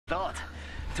thought.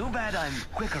 Too bad I'm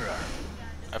quicker.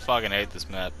 I fucking hate this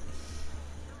map.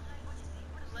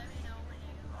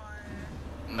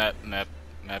 Map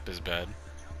is bad.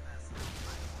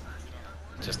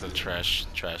 Just a trash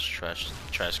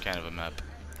can of a map.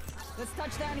 Let's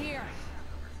touch down here.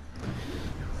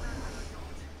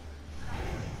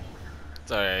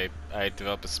 Sorry, I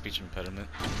developed a speech impediment.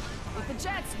 With the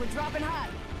jets, we're dropping high.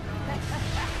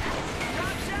 Drop,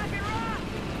 shock, and rock!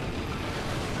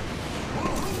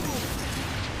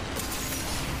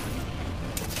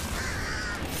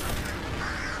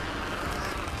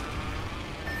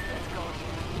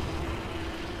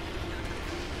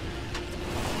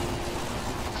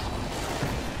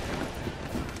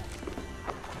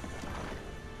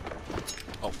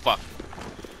 Oh fuck.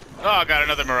 Oh, I got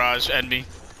another Mirage. End me.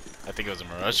 I think it was a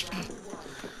Mirage.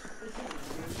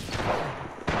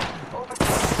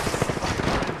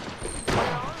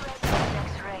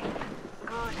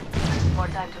 More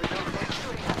time to load their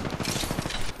shooting.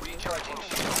 Recharging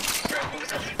shield.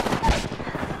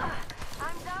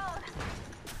 I'm down.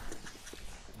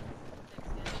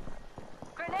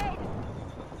 Grenade.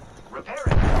 Repair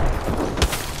it.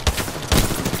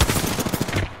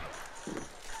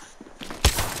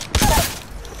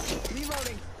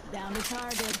 Reloading. Down to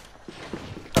target.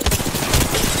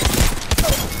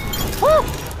 Woo!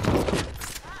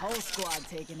 Whole squad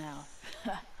taken out.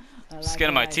 I like Skin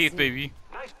of my what I teeth, see. baby.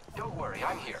 Nice. Don't worry,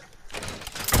 I'm here.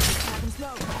 Having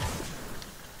smoke.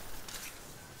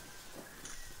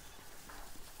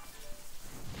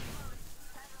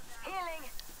 Healing.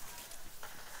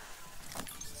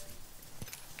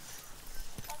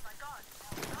 Oh my god.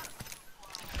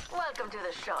 Welcome to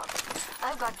the shop.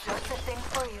 I've got just the thing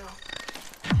for you.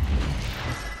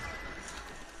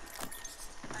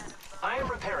 I am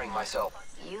repairing myself.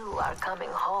 You are coming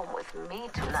home with me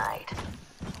tonight.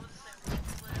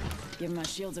 Give my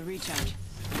shields a recharge.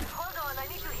 Hold on, I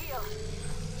need to heal.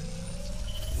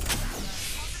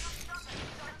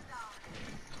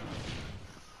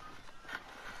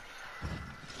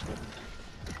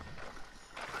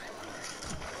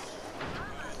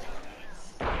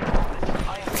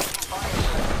 I am taking fire.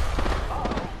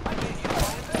 Uh-oh, I gave you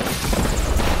fire.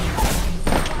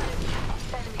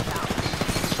 Enemy down.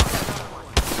 Another one.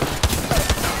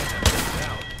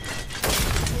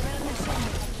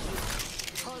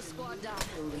 Whole squad down.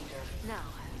 Now,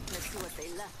 let's see what they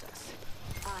left us.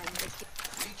 I'm the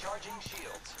recharging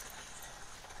shields.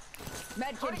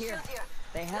 Medkit here.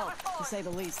 They help, to say the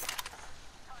least.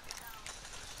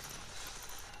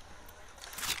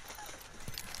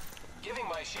 Giving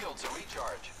my shields a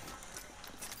recharge.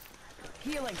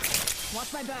 Healing.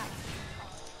 Watch my back.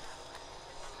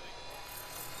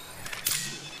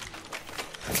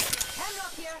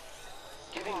 Hemlock here.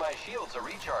 Giving my shields a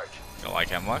recharge. You don't like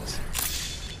hemlocks?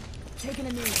 Taking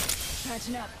a knee.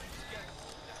 Patching up.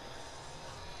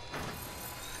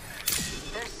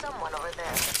 There's someone over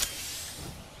there.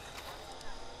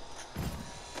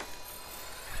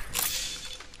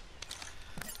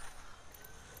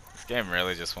 This game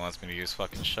really just wants me to use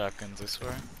fucking shotguns, I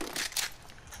swear.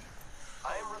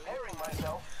 I am repairing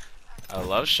myself. I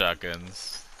love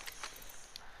shotguns.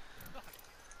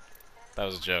 That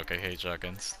was a joke, I hate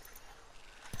shotguns.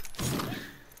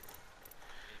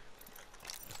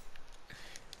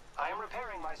 I am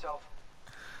repairing myself.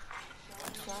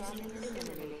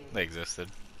 They existed.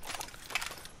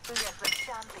 Yes, the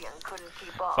champion couldn't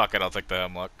keep up. Fuck it, I'll take the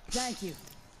hemlock. Thank you.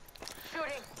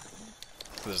 Shooting.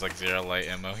 There's like 0 light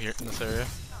ammo here in this area.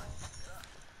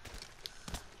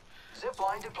 Zip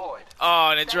line deployed. Oh,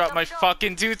 and it dropped my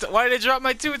fucking why did it drop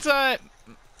my 2-time?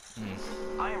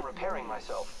 I am repairing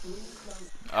myself.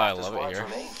 Oh, I The love it squads here.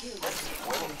 remain. Let's keep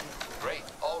winning. Great.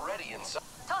 Already inside.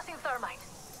 Tossing thermite.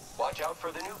 Watch out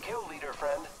for the new kill leader,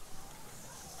 friend.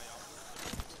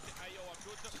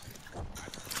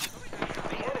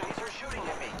 The enemies are shooting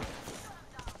at me.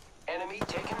 Enemy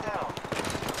taken down.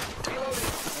 Reloading.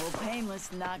 Old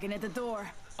painless knocking at the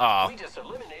door. Oh, We just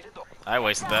eliminated the I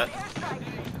wasted that. airstrike.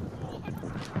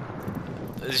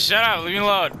 Shut up, leave me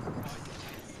alone.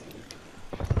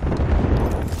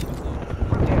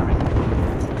 Repairing.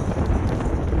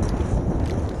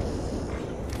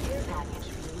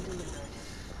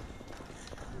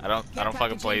 I don't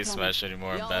fucking play Smash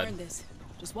anymore, We I'm all bad. earned this.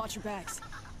 Just watch your backs.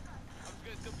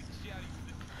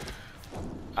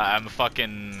 I'm a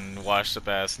fucking washed up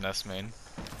ass Nest main.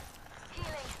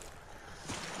 Healing.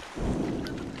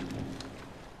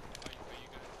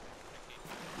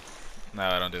 No,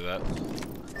 I don't do that.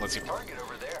 Unless you Target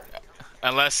over there.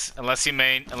 unless you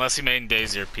main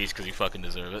Daisy or Peach because you fucking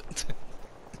deserve it.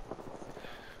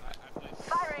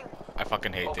 Firing. I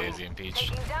fucking hate Daisy and Peach.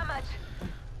 Taking damage.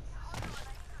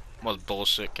 Most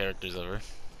bullshit characters ever.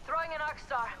 Throwing an arc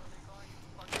star.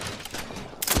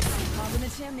 Pop in the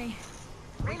chimney.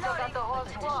 We took out the whole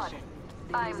squad.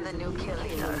 I'm the new kill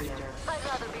leader. I'd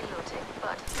rather be looting,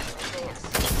 but this.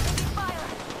 Fire!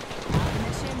 Pop in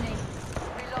the chimney.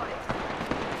 Reloading.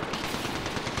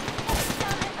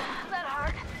 Damn it! That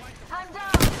hurt. I'm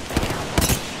down.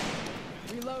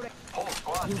 Reloading. Whole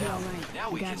squad You'll be down. alright. Now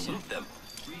we Gotcha. can loot them.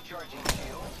 Recharging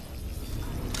shield.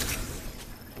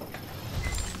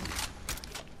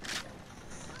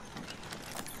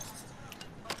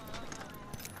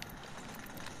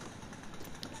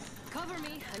 Cover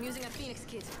me. I'm using a Phoenix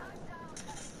kit.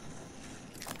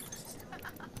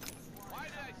 Why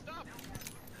did I stop?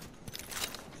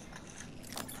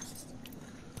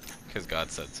 Because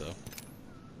God said so.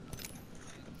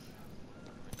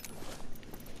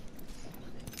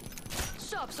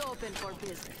 Shop's open for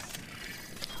business.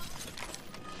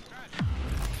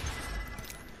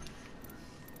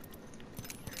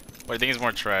 What do you think is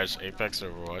more trash, Apex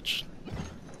or Overwatch?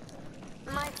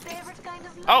 My favorite kind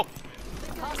of Oh!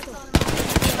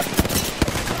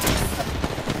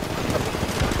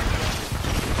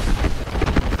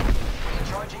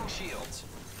 Recharging shields.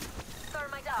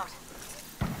 Thermite out.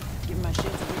 Give my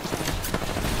shield a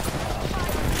recharge.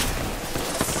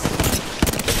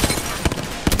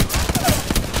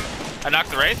 I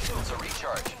knocked the Wraith. Shields a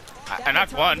recharge. I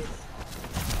knocked one.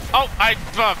 Oh, fuck.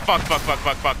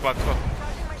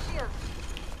 Charging my shield.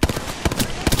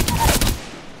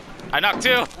 I knocked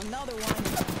two. Another one.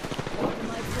 Walking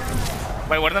like flies.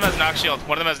 Wait, one of them has knock shield.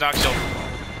 One of them has knock shield.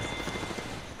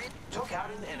 Took out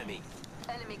an enemy.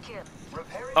 Enemy kill.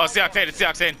 Repairing. Oh, it's the Octane. It's the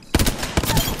Octane.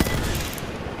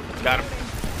 Got him.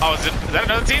 Oh, is that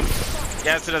another team?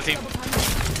 Yeah, it's another team.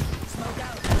 Smoke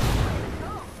out.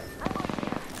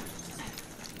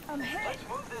 I'm hit. Let's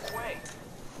move this way.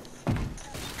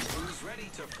 Who's ready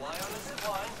to fly on a zip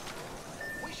line?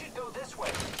 We should go this way.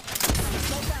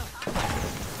 Smoke out.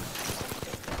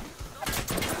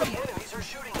 The enemies are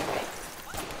shooting at me.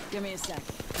 Give me a sec.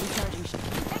 Recharging shield.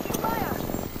 Taking fire.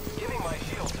 Giving my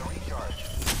shields a recharge.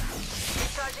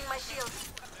 Recharging my shield.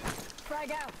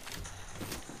 Frag out.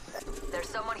 There's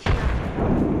someone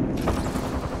here.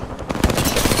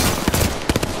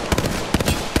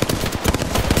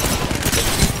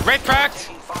 Wraith cracked.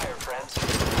 Taking fire, friends. Taking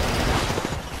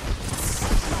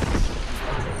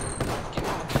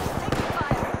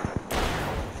fire.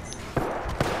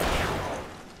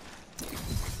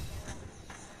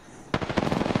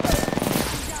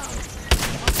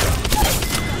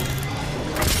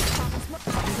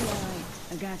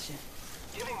 I gotcha.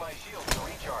 Giving my shields a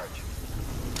recharge.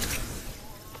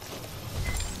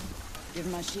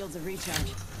 Give my shields a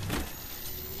recharge.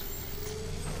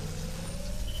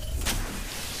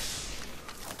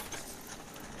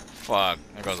 Fuck.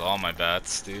 There goes all my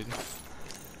bats, dude.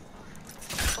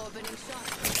 Opening shot.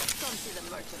 Come see the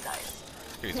merchandise.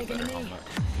 Here's a Taking better a knee. helmet.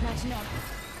 Matching up.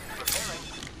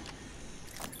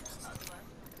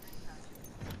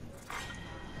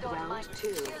 Don't mind. Round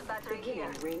 2. Shield battery here.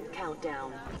 Beginning ring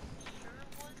countdown.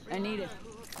 I need it.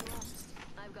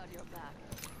 I've got your back.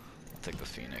 I'll take the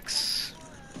Phoenix.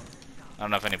 I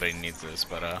don't know if anybody needs this,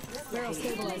 but Barrel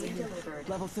stabilizer here. Delivered.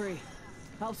 Level 3.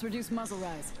 Helps reduce muzzle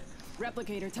rise.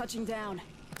 Replicator touching down.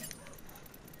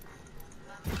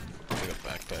 I'll take a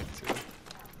backpack too.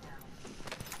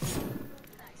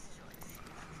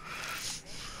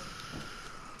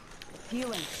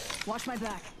 Healing. Watch my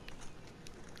back.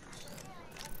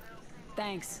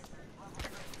 Thanks.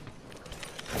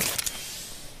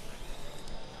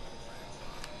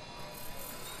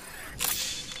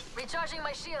 Recharging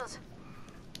my shields.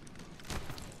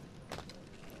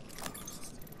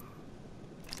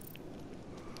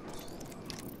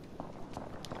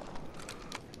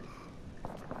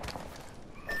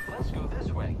 Let's go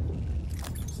this way.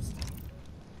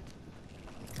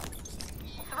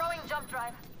 Throwing jump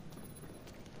drive.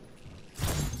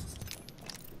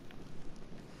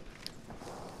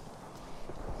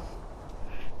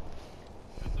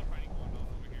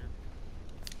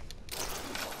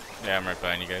 Yeah, I'm right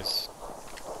behind you guys.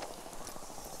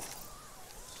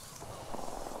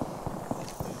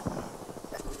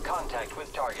 Contact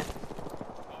with target.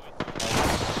 The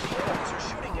enemies are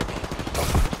shooting at me.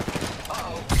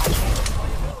 Uh-oh. I can't use my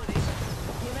abilities.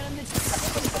 Giving him the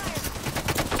fire.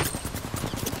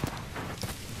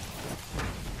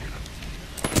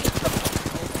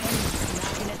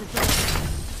 Knocking at the door.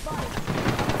 Spotted.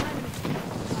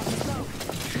 Smoke.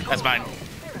 That's mine.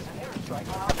 There is an airstrike.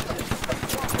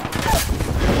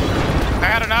 I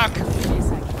had a knock. Give me a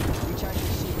sec. Recharging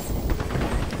the shields.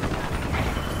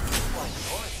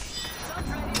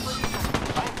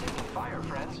 I'm taking fire,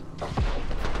 friends.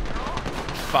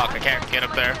 Fuck, I can't get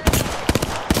up there.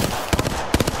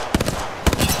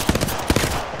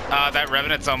 That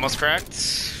Revenant's almost cracked.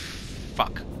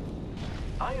 Fuck.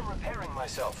 I am repairing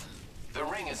myself. The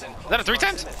ring is in. Is that a 3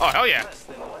 times? Oh, hell yeah. Less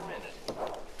than 1 minute.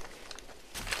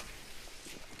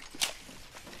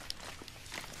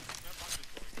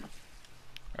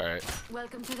 Alright.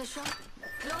 Welcome to the shop.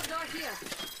 Closed door here.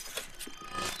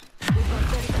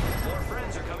 More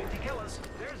friends are coming to kill us.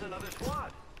 There's another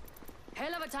squad.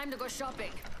 Hell of a time to go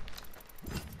shopping.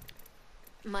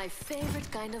 My favorite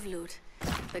kind of loot.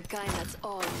 The kind that's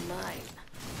all mine.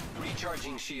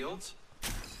 Recharging shields.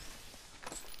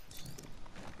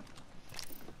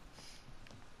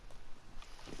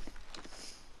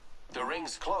 The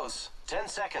ring's close. 10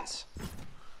 seconds.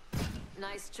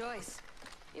 Nice choice.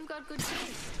 You've got good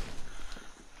taste.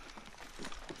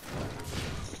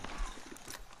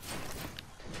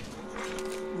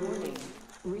 Warning.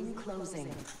 Ring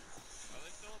closing.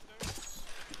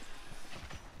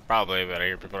 Probably, but I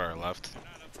hear people are left.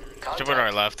 Contact. People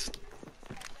are left.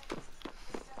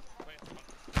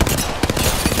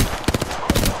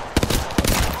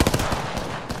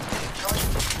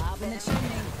 Up in the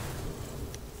chimney.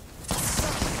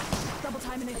 Double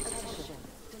timing it.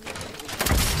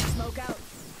 Smoke out.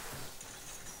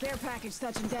 Care package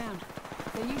touching down.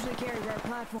 They usually carry rare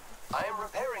platform. I am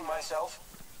repairing myself.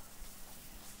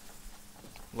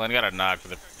 Len got a knock for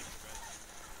the.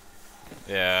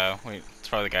 Yeah, it's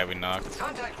probably the guy we knocked.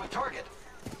 Contact with target.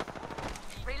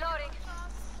 Reloading.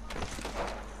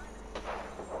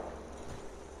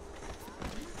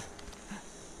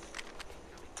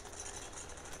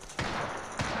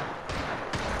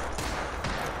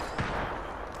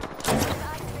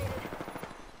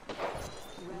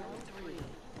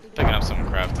 Picking up some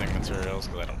crafting materials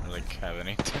because I don't really have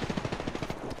any.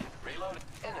 Reload.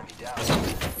 Enemy down.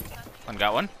 One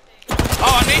got one.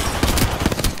 Oh, on me!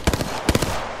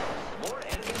 More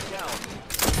enemies down.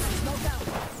 Smoke out.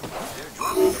 They're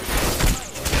dropping.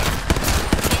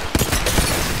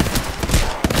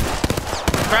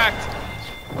 Cracked!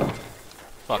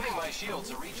 Fuck. Giving my shields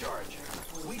a recharge.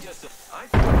 We just.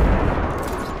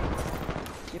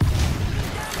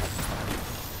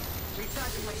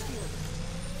 Recharging my shield.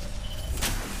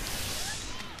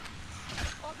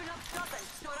 Open up shop and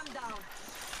shut them down.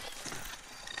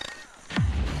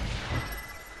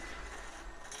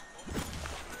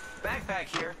 Backpack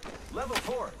here. Level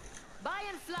 4. Buy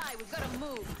and fly. We've got to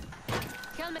move.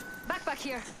 Helmet. Backpack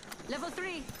here. Level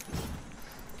 3.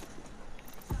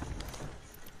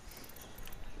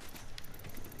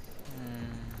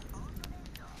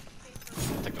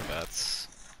 Take the bets.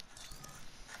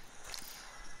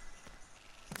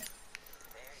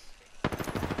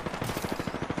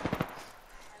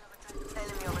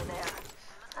 Enemy over there.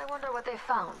 I wonder what they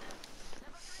found.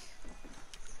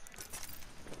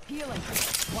 Healing.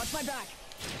 Watch my back.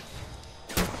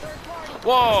 Third party.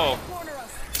 Whoa! Corner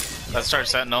us. Let's start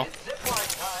Sentinel. It's zipline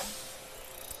time.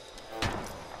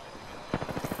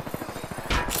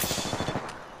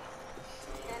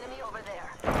 Enemy over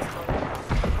there. I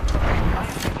am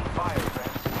taking fire,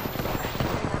 friends.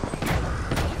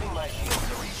 Giving my shields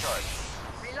a recharge.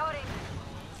 Reloading.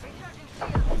 Recharging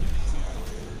shield.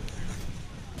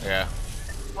 Yeah.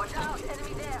 Watch out.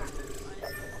 Enemy there.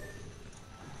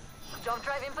 Jump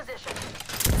drive in position.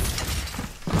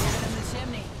 Get in the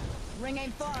chimney. Ring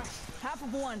ain't far. Half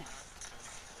of one.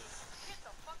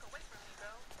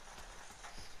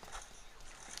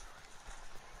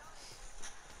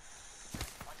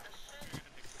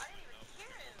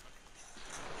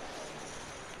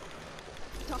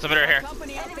 Somebody right here.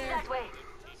 Company out Enemy there. that way.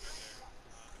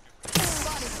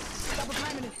 Spotted. Double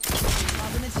timing it.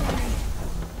 Up in the chimney.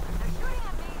 They're shooting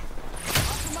at me.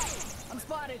 Off them up. I'm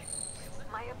spotted.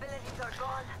 My abilities are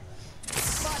gone.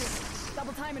 Spotted.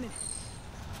 Double timing it.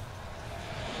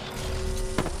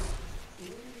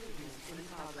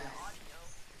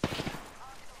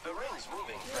 The ring's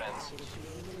moving, friends.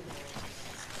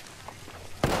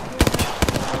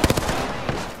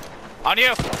 On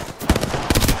you!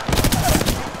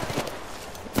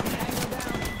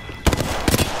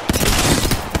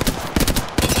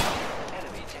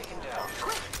 Enemy taken down.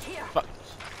 Quick, here. Fuck.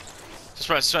 Just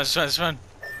run, just run, just run, just run.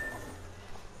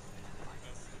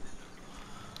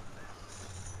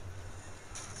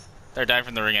 They're dying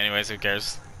from the ring anyways, who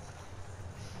cares?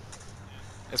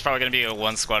 It's probably gonna be a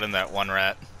one squad in that one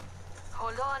rat.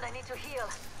 Hold on, I need to heal.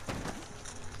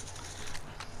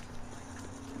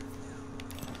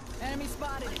 Enemy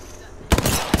spotted.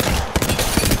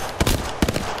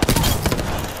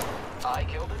 I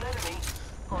killed an enemy.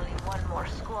 Only one more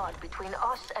squad between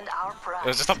us and our It prize.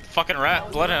 was just a fucking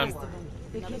rat, bloodhound.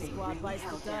 Another squad bites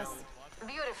the dust.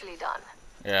 Beautifully done.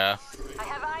 Yeah. I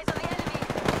have eyes on the enemy.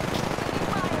 Taking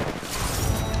fire.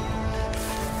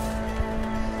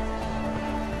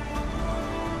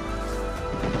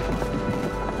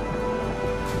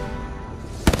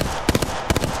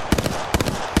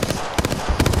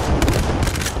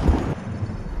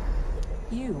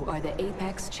 You are the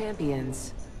Apex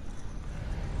Champions.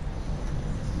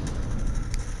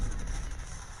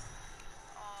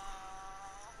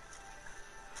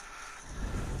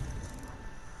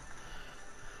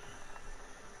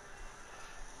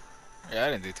 Yeah,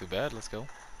 I didn't do too bad. Let's go.